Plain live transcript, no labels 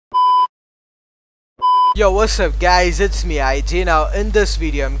Yo, what's up guys, it's me IJ. Now in this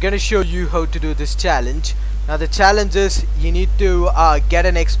video I'm gonna show you how to do this challenge. Now the challenge is you need to get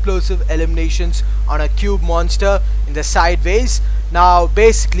an explosive eliminations on a cube monster in the sideways. Now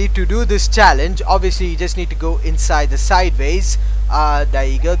basically to do this challenge, obviously you just need to go inside the sideways. There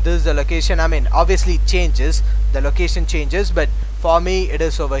you go, this is the location. I mean obviously it changes, the location changes, but for me it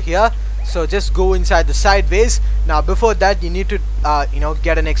is over here. So just go inside the sideways. Now before that you need to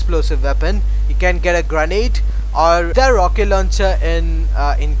get an explosive weapon. You can get a grenade or the rocket launcher in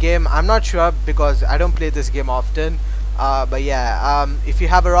game. I'm not sure because I don't play this game often, but yeah, if you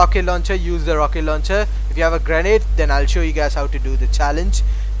have a rocket launcher, use the rocket launcher. If you have a grenade, then I'll show you guys how to do the challenge.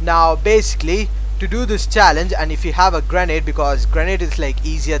 Now basically to do this challenge, and if you have a grenade, because grenade is like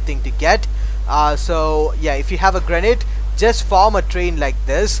easier thing to get, so yeah, if you have a grenade, just form a train like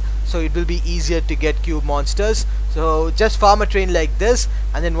this, so it will be easier to get cube monsters. So just form a train like this,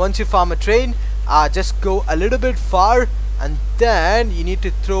 and then once you form a train, just go a little bit far, and then you need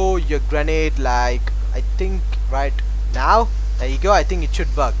to throw your grenade like, I think right now. There you go, I think it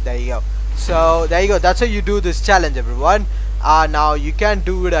should work. There you go. So there you go, that's how you do this challenge, everyone. Now you can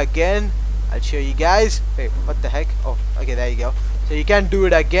do it again. I'll show you guys. Wait, what the heck? Oh, okay, there you go. So you can do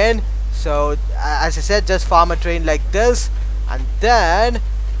it again. So as I said, just farm a train like this, and then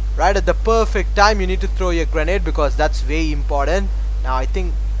right at the perfect time you need to throw your grenade, because that's very important. Now I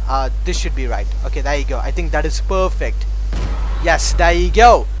think this should be right. Okay, there you go, I think that is perfect. Yes, there you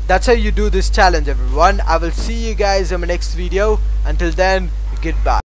go, that's how you do this challenge, everyone. I will see you guys in my next video. Until then, goodbye.